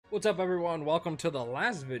What's up, everyone? Welcome to the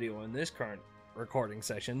last video in this current recording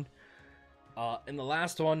session. In the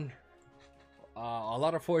last one, a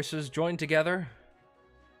lot of forces joined together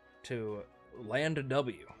to land a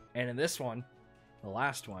W. And in this one, the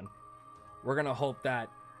last one, we're gonna hope that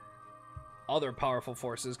other powerful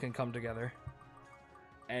forces can come together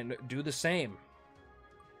and do the same.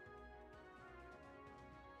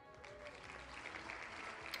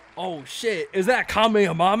 Oh shit, is that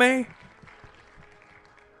KAMEHAMEHA?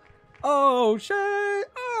 Oh shit!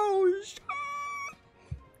 Oh shit!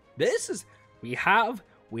 This is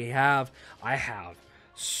I have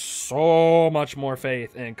so much more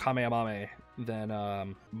faith in KAMEHAMEHA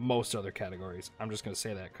than most other categories. I'm just gonna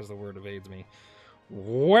say that because the word evades me.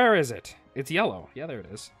 Where is it? It's yellow. Yeah, there it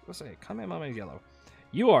is. Let's say KAMEHAMEHA is yellow.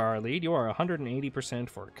 You are our lead. You are 180%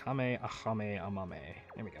 for KAMEHAMEHA.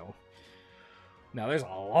 There we go. Now there's a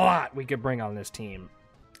lot we could bring on this team.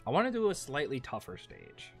 I want to do a slightly tougher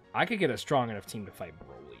stage. I could get a strong enough team to fight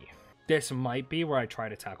BROLY. This might be where I try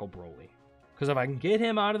to tackle BROLY. Because if I can get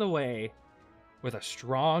him out of the way with a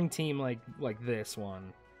strong team like this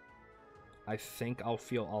one, I think I'll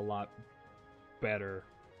feel a lot better.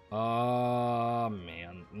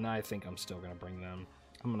 Man. No, I think I'm still going to bring them.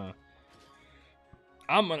 I'm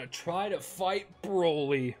gonna try to fight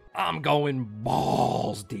BROLY. I'm going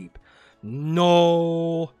balls deep.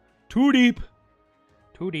 No. Too deep.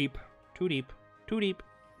 Too deep. Too deep. Too deep.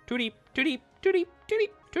 Too deep, too deep, too deep, too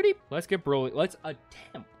deep, too deep. Let's get BROLY. Let's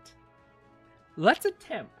attempt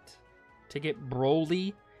to get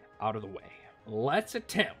BROLY out of the way. Let's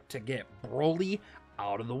attempt to get BROLY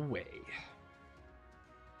out of the way.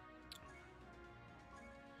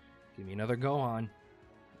 Give me another Gohan.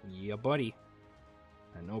 Yeah, buddy.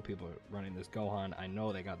 I know people are running this Gohan. I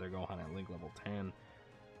know they got their Gohan at Link level 10.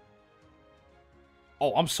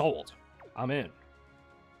 Oh, I'm sold. I'm in.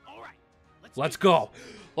 Let's go.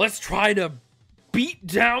 Let's try to beat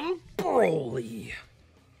down BROLY.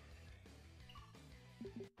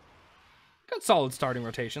 Got solid starting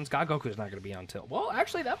rotations. God Goku's not going to be on tilt. Well,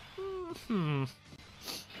 actually, that... I don't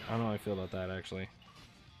know how I feel about that, actually.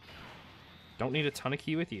 Don't need a ton of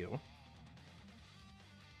ki with you.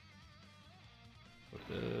 With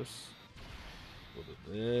this.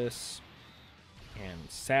 With this. And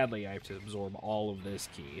sadly, I have to absorb all of this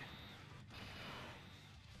ki.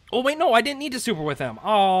 Oh, wait, no, I didn't need to super with them.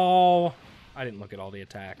 Oh, I didn't look at all the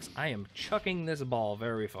attacks. I am chucking this ball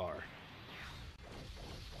very far.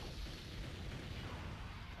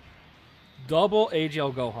 Double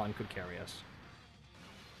AGL Gohan could carry us.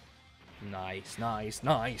 Nice, nice,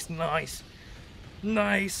 nice, nice.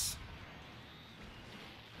 Nice.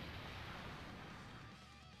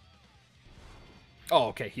 Oh,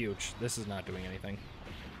 okay, huge. This is not doing anything.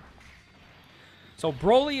 So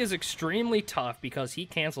BROLY is extremely tough because he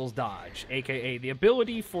cancels dodge, aka the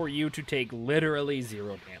ability for you to take literally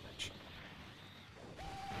 0 damage.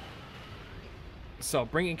 So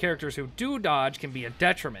bringing characters who do dodge can be a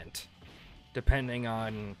detriment, depending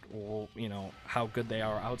on, you know, how good they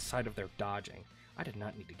are outside of their dodging. I did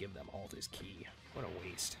not need to give them all this ki. What a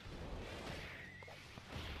waste.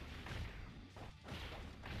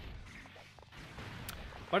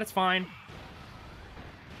 But it's fine.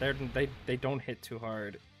 They don't hit too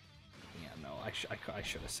hard. Yeah, no, I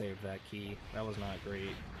should have saved that ki. That was not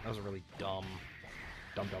great. That was a really dumb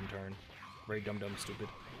turn. Very dumb, stupid.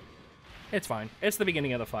 It's fine. It's the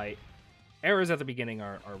beginning of the fight. Errors at the beginning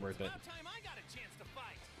are worth it. It's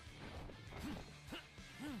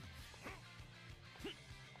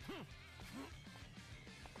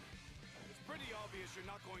pretty obvious you're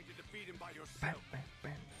not going to defeat him by yourself.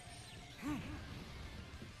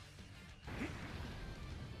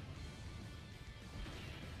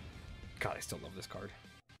 God, I still love this card.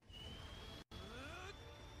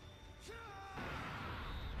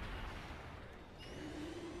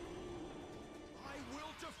 I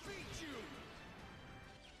will defeat you.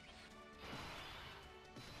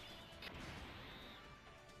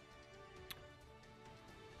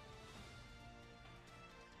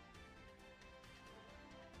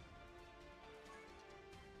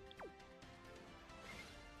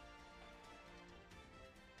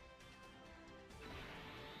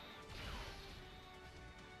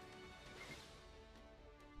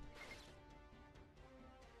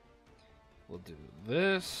 We'll do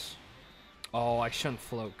this. Oh, I shouldn't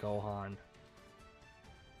float Gohan.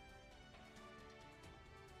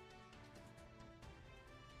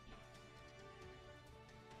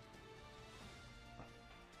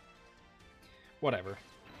 Whatever.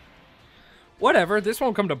 Whatever, this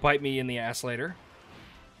won't come to bite me in the ass later.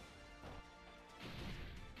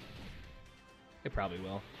 It probably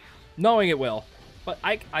will. Knowing it will. But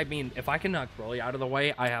I mean, if I can knock Broly out of the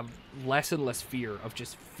way, I have less and less fear of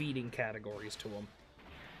just feeding categories to him.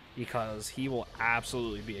 Because he will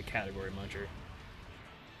absolutely be a category muncher.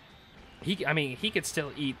 I mean, he could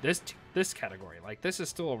still eat this category. Like, this is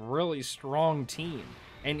still a really strong team.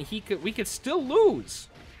 And we could still lose.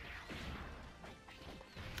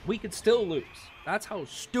 We could still lose. That's how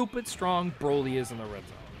stupid strong Broly is in the red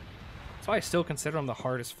zone. That's why I still consider him the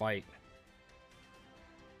hardest fight.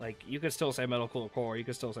 Like, you could still say Metal Cool Core, you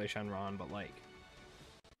could still say Shenron, but like,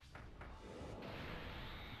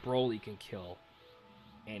 Broly can kill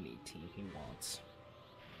any team he wants.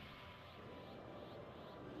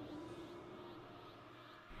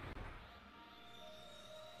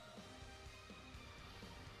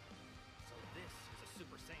 So this is a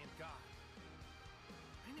Super Saiyan God.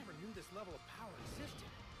 I never knew this level of power existed.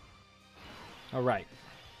 All right.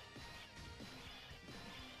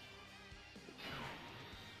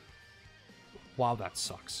 Wow, that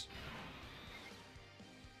sucks.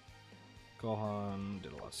 Gohan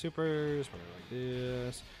did a lot of supers. We're gonna like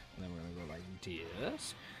this, and then we're gonna go like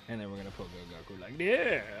this, and then we're gonna put Goku like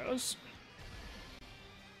this.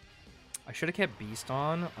 I should have kept Beast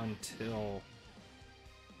on until.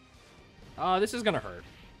 This is gonna hurt.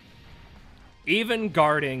 Even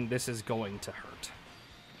guarding, this is going to hurt.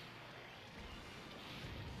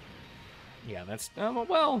 Yeah, that's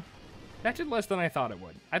well. That did less than I thought it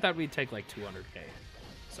would. I thought we'd take like 200k.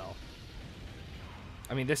 So,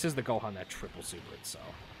 I mean, this is the Gohan that triple supered, so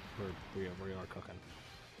we are cooking.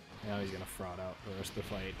 Now he's gonna fraud out the rest of the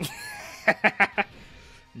fight.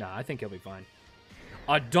 Nah, I think he'll be fine.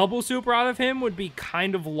 A double super out of him would be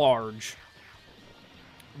kind of large.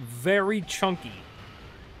 Very chunky.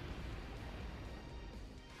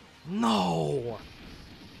 No!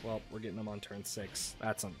 Well, we're getting him on turn 6.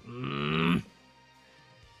 That's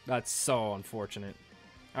that's so unfortunate.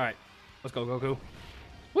 Alright, let's go, Goku.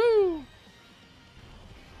 Woo!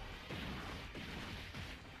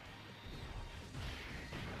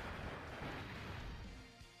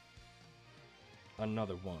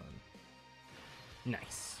 Another one.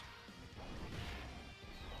 Nice.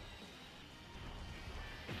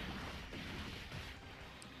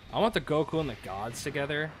 I want the Goku and the gods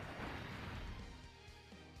together.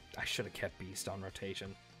 I should have kept Beast on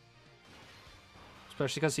rotation.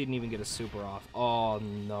 Especially because he didn't even get a super off. Oh,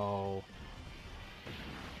 no.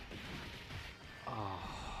 Oh.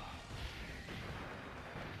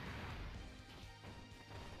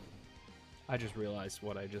 I just realized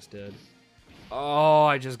what I just did. Oh,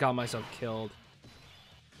 I just got myself killed.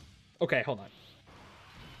 Okay, hold on.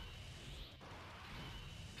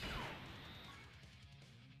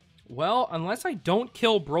 Well, unless I don't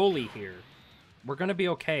kill Broly here, we're gonna be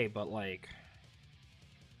okay, but like...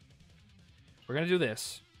 We're gonna do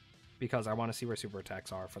this, because I want to see where super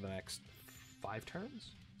attacks are for the next 5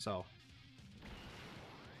 turns, so...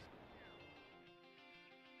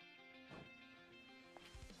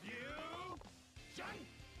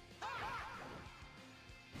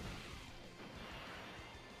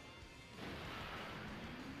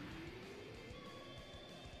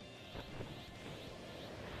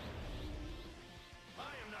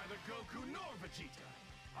 Goku nor Vegeta.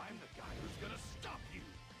 I'm the guy who's gonna stop you.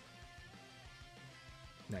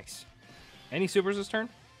 Nice. Any supers this turn?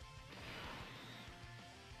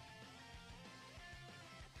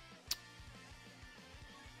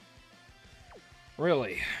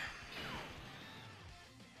 Really?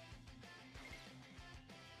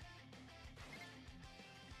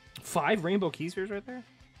 Five Rainbow Key Spheres right there?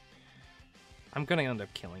 I'm gonna end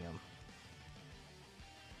up killing him.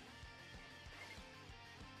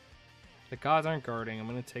 The gods aren't guarding. I'm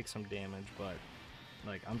gonna take some damage, but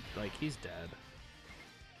he's dead.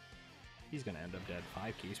 He's gonna end up dead.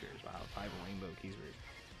 5 Key Spheres. Wow, 5 Rainbow Key Spheres.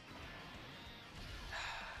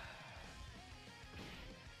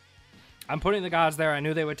 I'm putting the gods there. I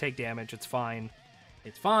knew they would take damage. It's fine.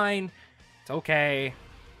 It's fine. It's okay.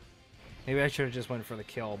 Maybe I should have just went for the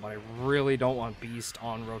kill, but I really don't want Beast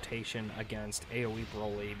on rotation against AoE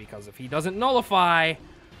Broly, because if he doesn't nullify,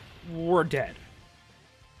 we're dead.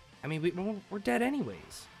 I mean, we're dead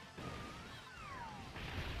anyways.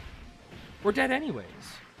 We're dead anyways.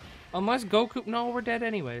 Unless Goku... No, we're dead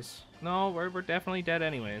anyways. No, we're definitely dead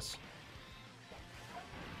anyways.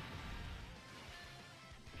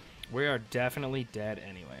 We are definitely dead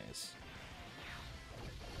anyways.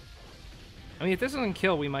 I mean, if this doesn't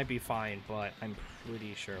kill, we might be fine, but I'm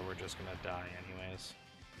pretty sure we're just gonna die anyways.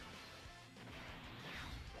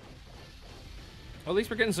 Well, at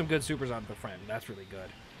least we're getting some good supers out of the friend. That's really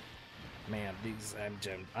good. Man,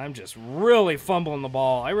 I'm just really fumbling the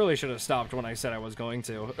ball. I really should have stopped when I said I was going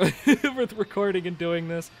to with recording and doing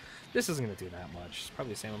this. This isn't going to do that much. It's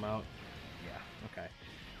probably the same amount. Yeah, okay.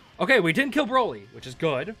 Okay, we didn't kill Broly, which is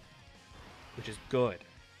good. Which is good.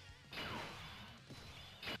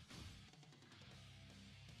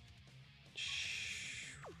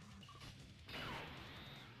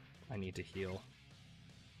 I need to heal.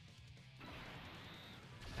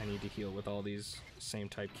 I need to heal with all these same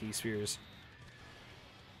type key spheres.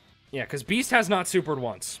 Yeah, because Beast has not supered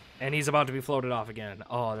once, and he's about to be floated off again.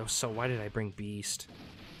 Oh, that was so... Why did I bring Beast?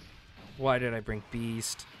 Why did I bring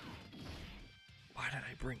Beast? Why did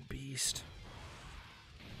I bring Beast?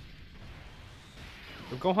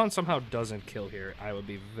 If Gohan somehow doesn't kill here, I would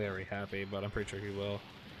be very happy, but I'm pretty sure he will.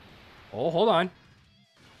 Oh, hold on.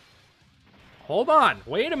 Hold on.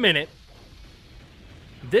 Wait a minute.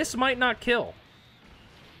 This might not kill.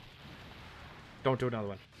 Don't do another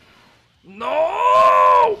one.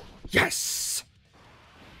 No! Yes!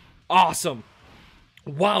 Awesome.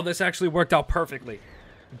 Wow, this actually worked out perfectly.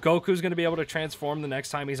 Goku's going to be able to transform the next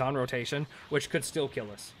time he's on rotation, which could still kill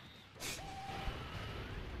us.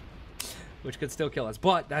 Which could still kill us.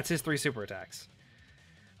 But that's his 3 super attacks.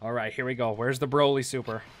 All right, here we go. Where's the Broly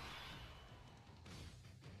super?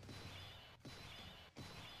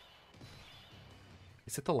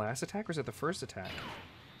 Is it the last attack or is it the first attack?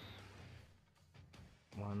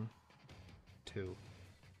 1, 2,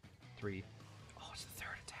 3. Oh, it's the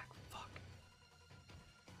third attack. Fuck.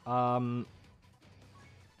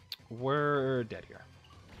 We're dead here.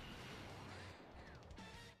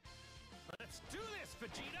 Let's do this,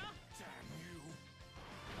 Vegeta! Damn you!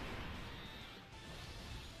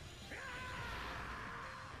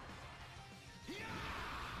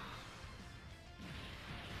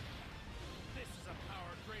 This is a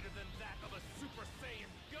power greater than that of a Super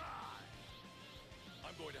Saiyan God!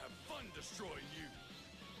 I'm going to have fun destroying you!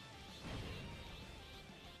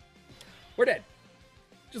 We're dead.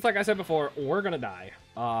 Just like I said before, we're gonna die.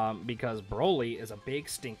 Because Broly is a big,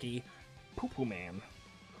 stinky poo-poo man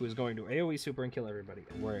who is going to AoE super and kill everybody.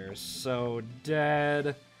 We're so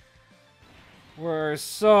dead. We're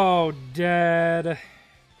so dead.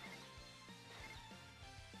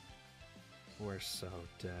 We're so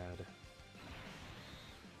dead.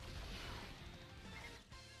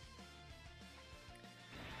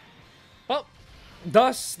 Well,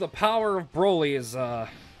 thus the power of Broly is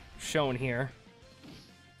shown here.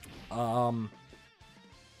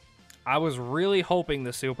 I was really hoping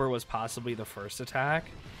the super was possibly the first attack,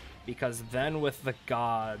 because then with the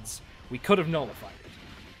gods, we could have nullified it,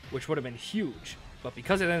 which would have been huge. But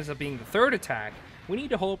because it ends up being the third attack, we need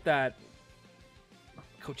to hope that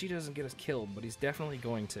Gogeta doesn't get us killed, but he's definitely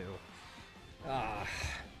going to.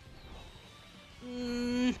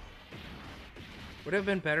 Would have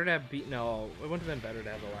been better to have no, it wouldn't have been better to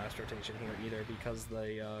have the last rotation here either, because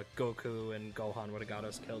the Goku and Gohan would have got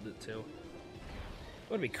us killed it too.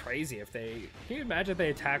 It would be crazy if they... Can you imagine if they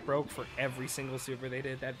attack broke for every single super they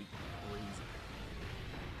did? That'd be crazy.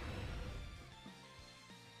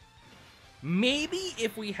 Maybe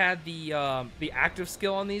if we had the active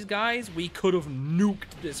skill on these guys, we could have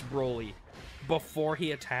nuked this Broly before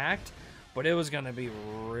he attacked, but it was going to be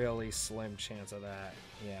really slim chance of that.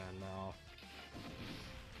 Yeah, no.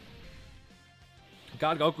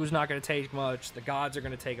 God Goku's not going to take much. The gods are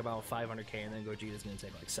going to take about 500k, and then Gogeta's going to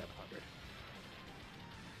take like 700.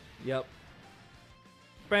 Yep.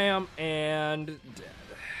 Bam, and dead.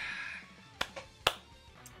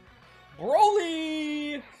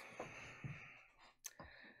 Broly!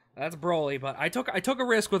 That's Broly, but I took a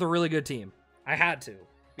risk with a really good team. I had to,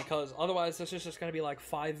 because otherwise this is just going to be like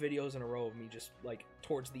 5 videos in a row of me just like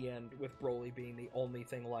towards the end with Broly being the only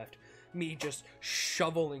thing left. Me just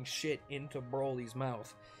shoveling shit into Broly's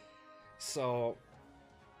mouth. So,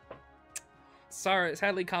 sorry,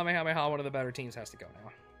 sadly Kamehameha, one of the better teams, has to go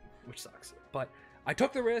now, which sucks. But I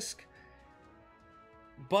took the risk,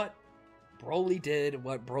 but Broly did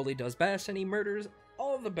what Broly does best, and he murders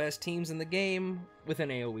all of the best teams in the game with an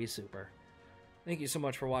AoE super. Thank you so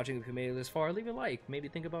much for watching. If you made it this far, leave a like. Maybe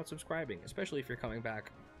think about subscribing, especially if you're coming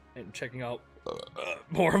back and checking out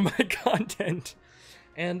more of my content.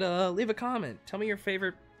 And leave a comment. Tell me your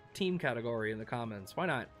favorite team category in the comments. Why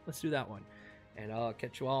not? Let's do that one. And I'll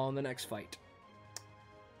catch you all in the next fight.